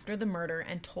mother after the murder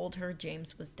and told her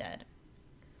James was dead.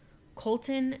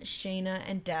 Colton, Shayna,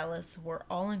 and Dallas were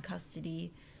all in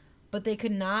custody, but they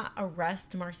could not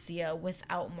arrest Marcia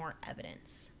without more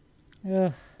evidence.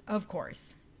 Ugh. Of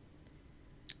course.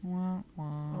 Wah,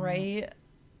 wah. Right?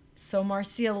 So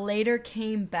Marcia later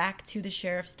came back to the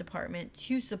sheriff's department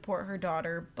to support her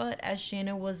daughter, but as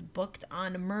Shayna was booked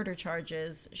on murder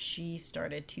charges, she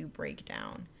started to break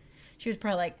down. She was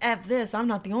probably like, F this, I'm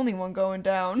not the only one going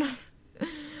down.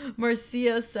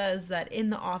 Marcia says that in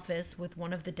the office with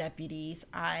one of the deputies,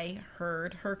 I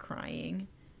heard her crying,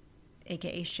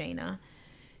 aka Shayna.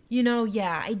 You know,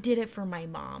 yeah, I did it for my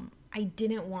mom. I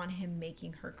didn't want him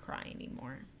making her cry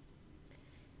anymore.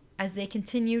 As they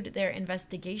continued their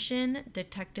investigation,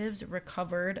 detectives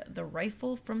recovered the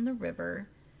rifle from the river,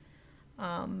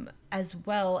 as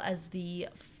well as the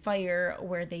fire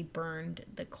where they burned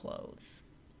the clothes.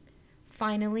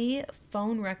 Finally,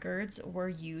 phone records were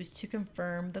used to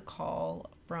confirm the call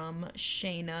from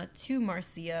Shayna to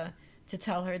Marcia to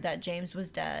tell her that James was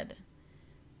dead.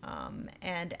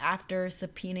 And after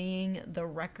subpoenaing the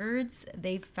records,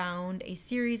 they found a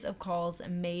series of calls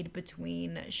made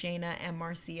between Shayna and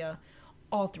Marcia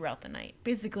all throughout the night.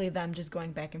 Basically, them just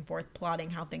going back and forth,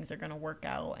 plotting how things are going to work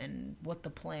out and what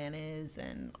the plan is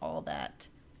and all that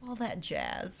All that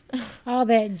jazz. All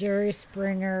that Jerry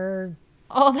Springer,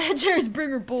 All that Jerry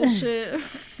Springer bullshit.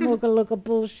 mocha loca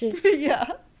bullshit. Yeah.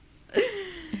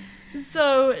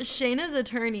 So Shayna's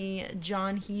attorney,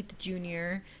 John Heath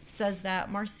Jr., says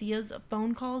that Marcia's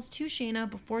phone calls to Shayna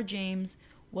before James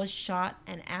was shot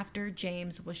and after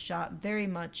James was shot very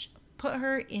much put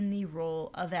her in the role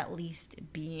of at least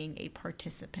being a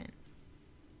participant.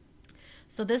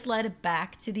 So this led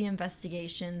back to the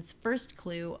investigation's first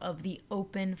clue of the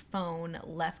open phone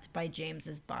left by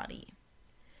James's body.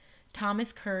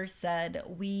 Thomas Kerr said,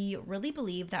 "We really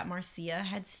believe that Marcia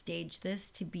had staged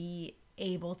this to be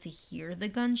able to hear the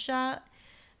gunshot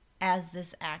as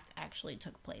this act actually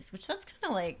took place," which that's kind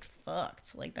of like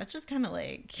fucked. Like that's just kind of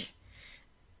like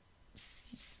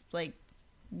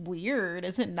weird,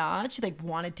 is it not? She like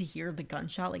wanted to hear the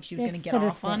gunshot, like she was gonna get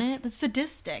off on it. That's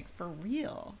sadistic for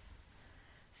real.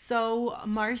 So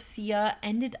Marcia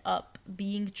ended up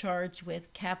being charged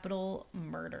with capital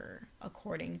murder,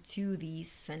 according to the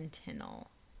Sentinel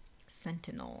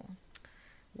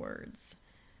words.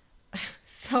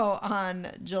 So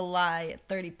on July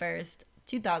 31st,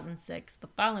 2006, the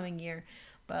following year,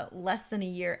 but less than a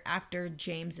year after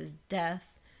James's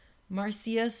death,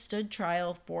 Marcia stood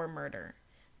trial for murder.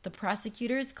 The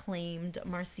prosecutors claimed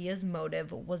Marcia's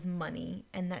motive was money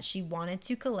and that she wanted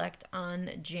to collect on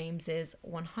James's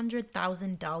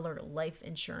 $100,000 life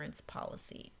insurance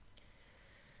policy.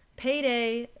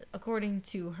 Payday, according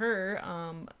to her,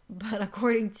 but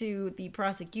according to the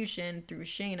prosecution through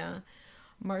Shayna,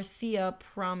 Marcia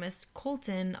promised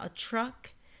Colton a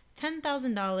truck,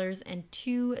 $10,000, and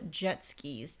 2 jet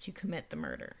skis to commit the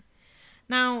murder.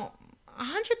 Now,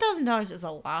 $100,000 is a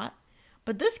lot,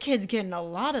 but this kid's getting a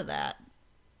lot of that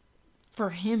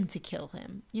for him to kill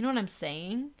him. You know what I'm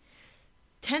saying?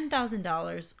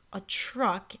 $10,000, a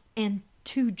truck, and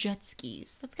 2 jet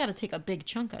skis. That's got to take a big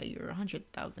chunk out of your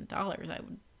 $100,000, I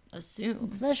would assume.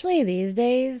 Especially these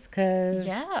days, because...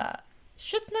 Yeah.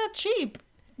 Shit's not cheap.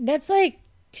 That's like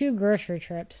 2 grocery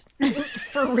trips.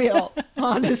 For real.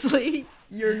 Honestly,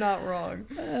 you're not wrong.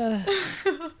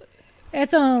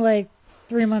 That's only like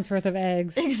 3 months worth of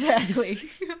eggs.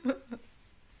 Exactly.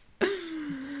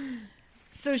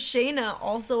 So Shayna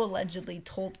also allegedly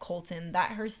told Colton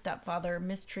that her stepfather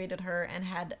mistreated her and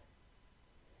had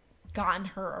gotten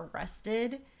her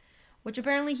arrested, which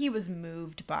apparently he was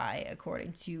moved by,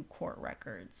 according to court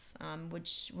records,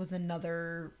 which was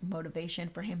another motivation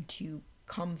for him to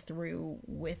come through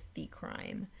with the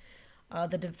crime.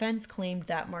 The defense claimed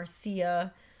that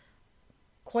Marcia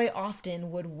quite often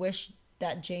would wish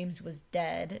that James was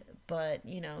dead, but,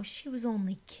 you know, she was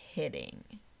only kidding,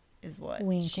 is what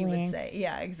wink, she wink. would say.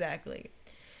 Yeah, exactly.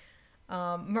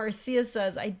 Marcia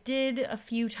says, "I did a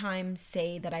few times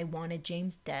say that I wanted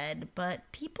James dead,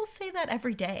 but people say that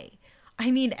every day. I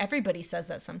mean, everybody says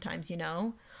that sometimes, you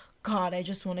know? God, I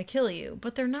just want to kill you.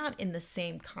 But they're not in the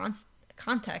same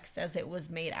context as it was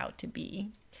made out to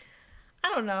be.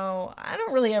 I don't know. I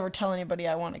don't really ever tell anybody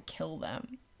I want to kill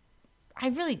them. I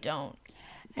really don't.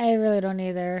 I really don't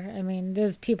either. I mean,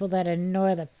 there's people that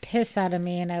annoy the piss out of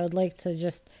me, and I would like to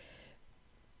just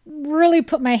really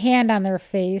put my hand on their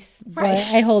face, but Right.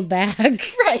 I hold back.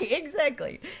 Right,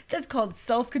 exactly. That's called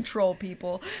self-control,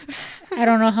 people. I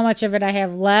don't know how much of it I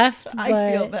have left, but...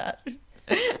 I feel that.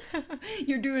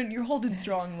 You're holding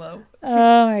strong, Lo.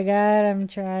 Oh my God, I'm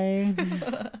trying.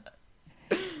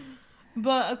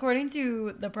 But according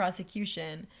to the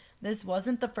prosecution, this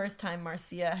wasn't the first time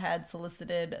Marcia had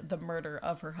solicited the murder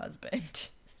of her husband,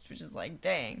 which is like,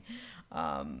 dang.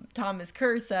 Thomas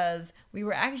Kerr says, "We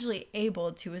were actually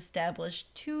able to establish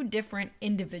 2 different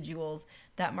individuals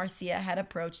that Marcia had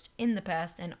approached in the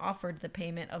past and offered the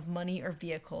payment of money or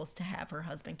vehicles to have her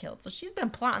husband killed." So she's been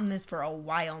plotting this for a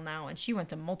while now, and she went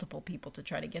to multiple people to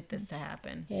try to get this to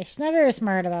happen. Yeah, she's not very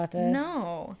smart about this.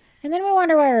 No. And then we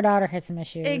wonder why her daughter had some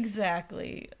issues.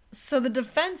 Exactly. So the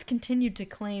defense continued to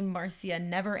claim Marcia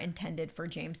never intended for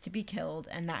James to be killed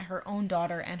and that her own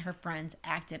daughter and her friends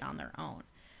acted on their own.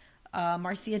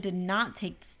 Marcia did not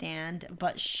take the stand,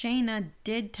 but Shayna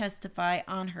did testify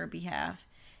on her behalf.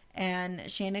 And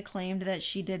Shayna claimed that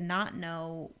she did not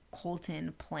know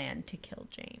Colton planned to kill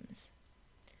James.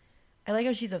 I like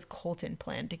how she says Colton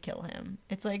planned to kill him.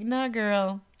 It's like, nah,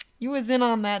 girl, you was in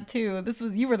on that too.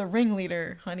 You were the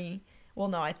ringleader, honey. Well,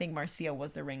 no, I think Marcia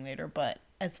was the ringleader, but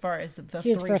as far as the She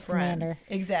was 3 first friends. commander.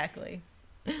 Exactly.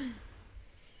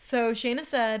 So Shayna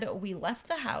said, "We left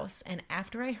the house, and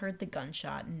after I heard the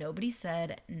gunshot, nobody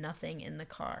said nothing in the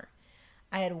car.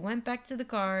 I had went back to the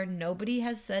car, nobody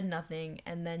has said nothing,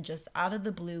 and then just out of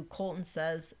the blue, Colton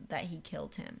says that he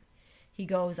killed him. He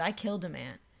goes, 'I killed a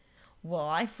man.' Well,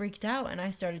 I freaked out and I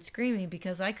started screaming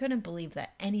because I couldn't believe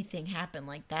that anything happened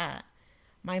like that.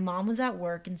 My mom was at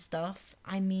work and stuff.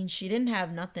 I mean, she didn't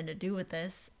have nothing to do with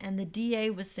this. And the DA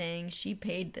was saying she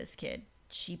paid this kid.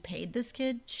 She paid this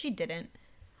kid? She didn't.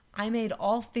 I made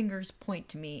all fingers point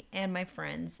to me and my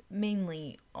friends,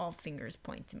 mainly all fingers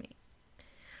point to me.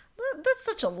 That's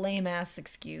such a lame ass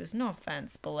excuse. No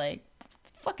offense, but like,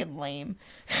 fucking lame.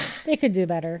 They could do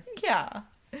better. Yeah.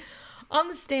 On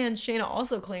the stand, Shayna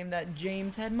also claimed that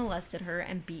James had molested her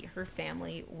and beat her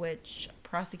family, which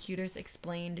prosecutors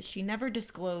explained she never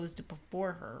disclosed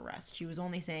before her arrest. She was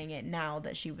only saying it now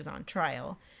that she was on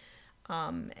trial.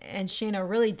 And Shayna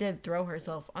really did throw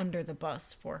herself under the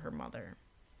bus for her mother.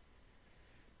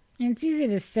 And it's easy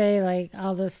to say, like,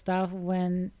 all this stuff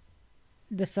when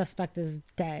the suspect is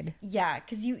dead. Yeah,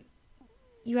 because you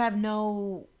have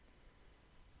nobody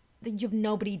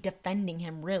defending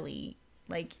him, really.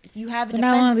 Like, you have a So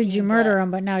defense not only did team, you murder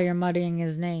him, but now you're muddying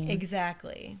his name.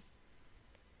 Exactly.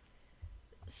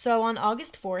 So on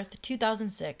August 4th,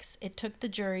 2006, it took the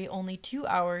jury only 2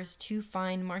 hours to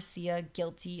find Marcia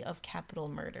guilty of capital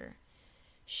murder.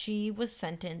 She was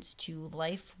sentenced to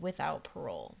life without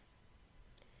parole.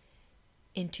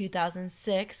 In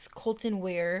 2006, Colton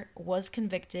Weir was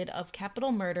convicted of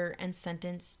capital murder and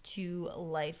sentenced to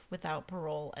life without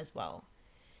parole as well.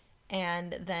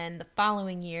 And then the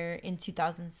following year, in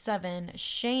 2007,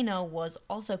 Shayna was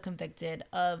also convicted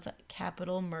of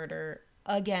capital murder,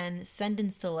 again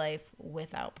sentenced to life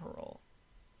without parole.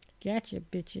 Gotcha,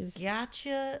 bitches.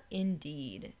 Gotcha,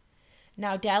 indeed.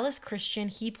 Now, Dallas Christian,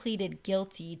 he pleaded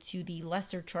guilty to the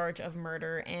lesser charge of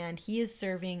murder, and he is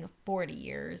serving 40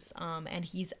 years, and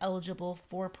he's eligible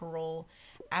for parole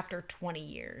after 20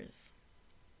 years.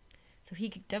 So he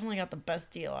definitely got the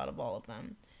best deal out of all of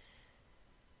them.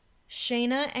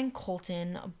 Shayna and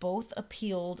Colton both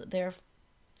appealed their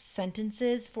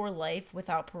sentences for life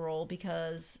without parole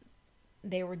because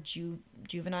they were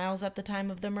juveniles at the time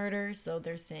of the murder, so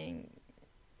they're saying,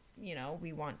 you know,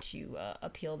 we want to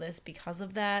appeal this because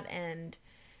of that. And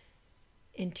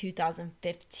in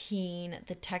 2015,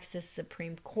 the Texas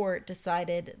Supreme Court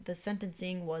decided the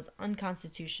sentencing was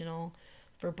unconstitutional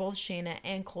for both Shayna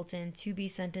and Colton to be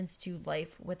sentenced to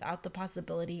life without the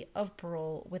possibility of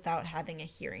parole without having a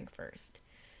hearing first.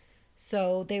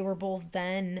 So they were both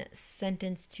then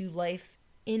sentenced to life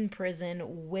in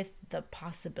prison with the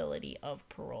possibility of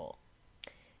parole.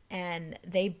 And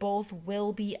they both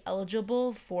will be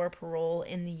eligible for parole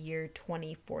in the year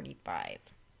 2045.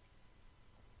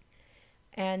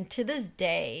 And to this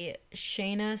day,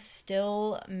 Shayna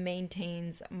still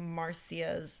maintains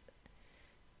Marcia's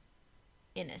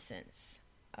innocence,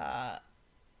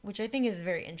 which I think is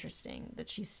very interesting, that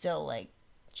she's still like,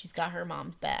 she's got her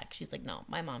mom's back. She's like, no,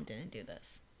 my mom didn't do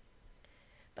this.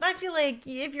 But I feel like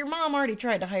if your mom already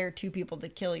tried to hire 2 people to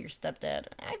kill your stepdad,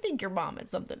 I think your mom had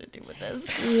something to do with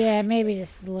this. Yeah, maybe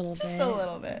just a little bit. Just a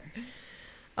little bit.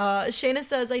 Shayna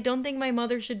says, I don't think my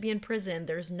mother should be in prison.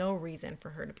 There's no reason for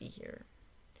her to be here.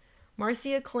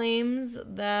 Marcia claims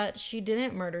that she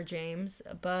didn't murder James,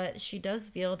 but she does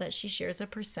feel that she shares a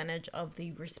percentage of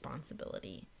the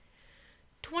responsibility.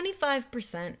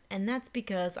 25%, and that's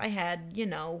because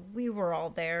we were all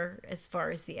there as far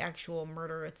as the actual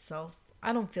murder itself.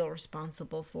 I don't feel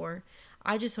responsible for.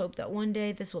 I just hope that one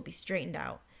day this will be straightened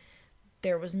out.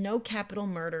 There was no capital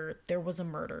murder. There was a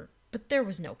murder, but there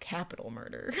was no capital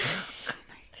murder.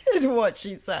 Is what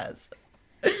she says.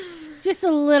 Just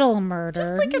a little murder.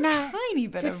 Just like a tiny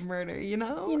bit of murder, you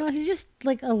know? You know, he's just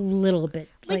like a little bit.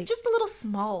 Like just a little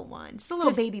small one. Just a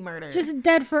little baby murder. Just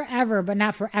dead forever, but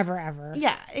not forever, ever.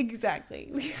 Yeah,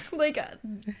 exactly. Like,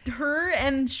 her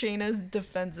and Shayna's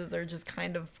defenses are just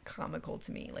kind of comical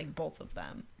to me. Like, both of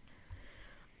them.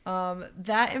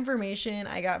 That information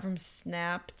I got from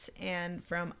Snapped and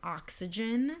from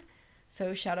Oxygen.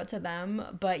 So, shout out to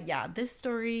them. But, yeah, this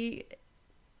story...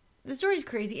 The story's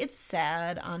crazy. It's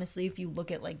sad, honestly, if you look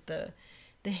at, like, the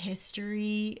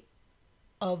history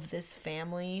of this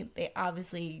family. They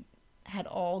obviously had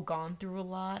all gone through a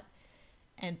lot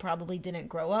and probably didn't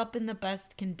grow up in the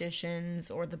best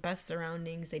conditions or the best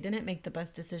surroundings. They didn't make the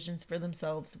best decisions for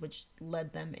themselves, which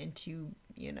led them into,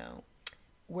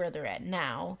 where they're at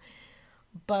now.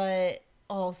 But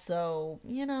also,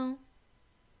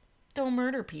 don't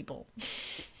murder people.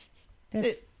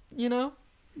 That's...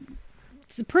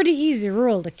 It's a pretty easy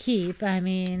rule to keep. I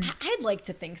mean, I'd like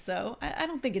to think so. I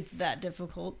don't think it's that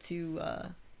difficult to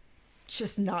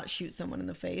just not shoot someone in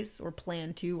the face or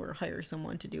plan to or hire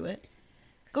someone to do it.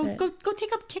 Go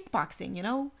take up kickboxing,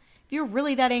 If you're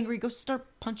really that angry, go start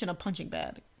punching a punching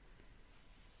bag.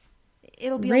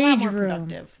 It'll be a lot more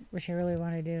productive. Which I really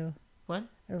want to do. What?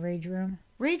 A rage room.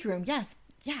 Rage room. Yes.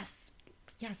 Yes.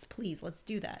 Yes, please. Let's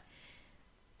do that.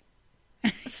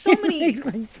 So many.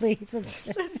 Please.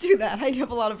 Let's do that. I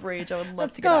have a lot of rage. I would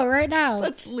love to go get out. right now.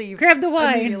 Let's leave. Grab the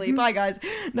wine. Immediately. Bye, guys.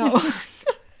 No.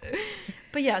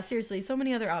 But yeah, seriously, so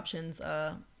many other options.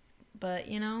 But,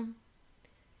 you know,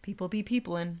 people be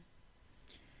peoplein'.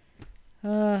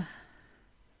 But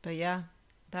yeah,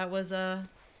 that was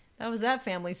that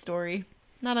family story.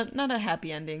 Not a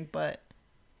happy ending, but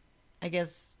I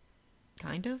guess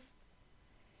kind of.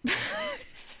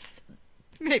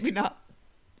 Maybe not.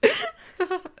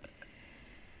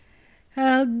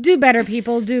 Do better,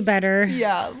 people. Do better.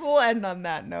 Yeah, we'll end on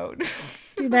that note.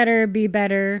 Do better. Be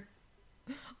better.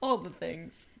 All the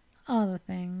things. All the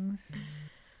things.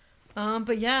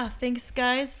 But yeah, thanks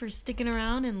guys for sticking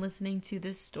around and listening to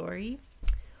this story.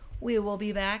 We will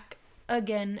be back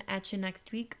again at you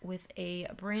next week with a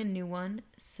brand new one.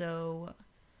 So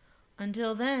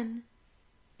until then,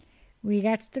 we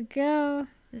got to go.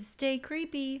 stay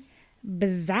creepy.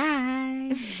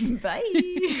 Bye.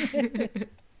 Bye.